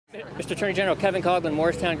Mr. Attorney General, Kevin Coughlin,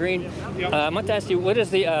 Morristown Green. Yep. I want to ask you, what is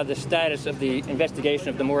the status of the investigation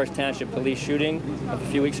of the Morris Township police shooting of a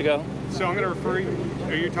few weeks ago? So I'm going to refer you,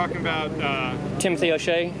 are you talking about... Timothy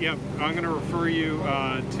O'Shea? Yep, I'm going to refer you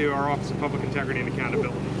to our Office of Public Integrity and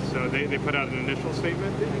Accountability. So they put out an initial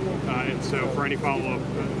statement, and so for any follow-up,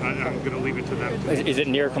 I'm going to leave it to them. Is it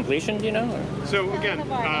near completion, do you know? So again, in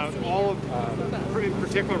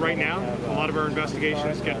particular right now, a lot of our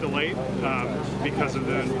investigations get delayed because of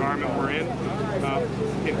the environment we're in.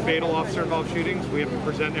 In fatal officer-involved shootings, we have to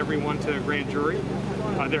present everyone to a grand jury.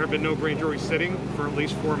 There have been no grand jury sitting for at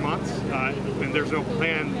least 4 months, and there's no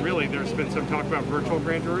plan, really. There's been some talk about virtual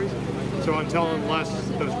grand juries. So unless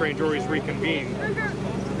those grand juries reconvene,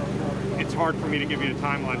 it's hard for me to give you a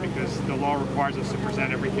timeline because the law requires us to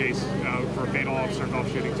present every case for a fatal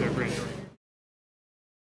officer-involved shooting to a grand jury.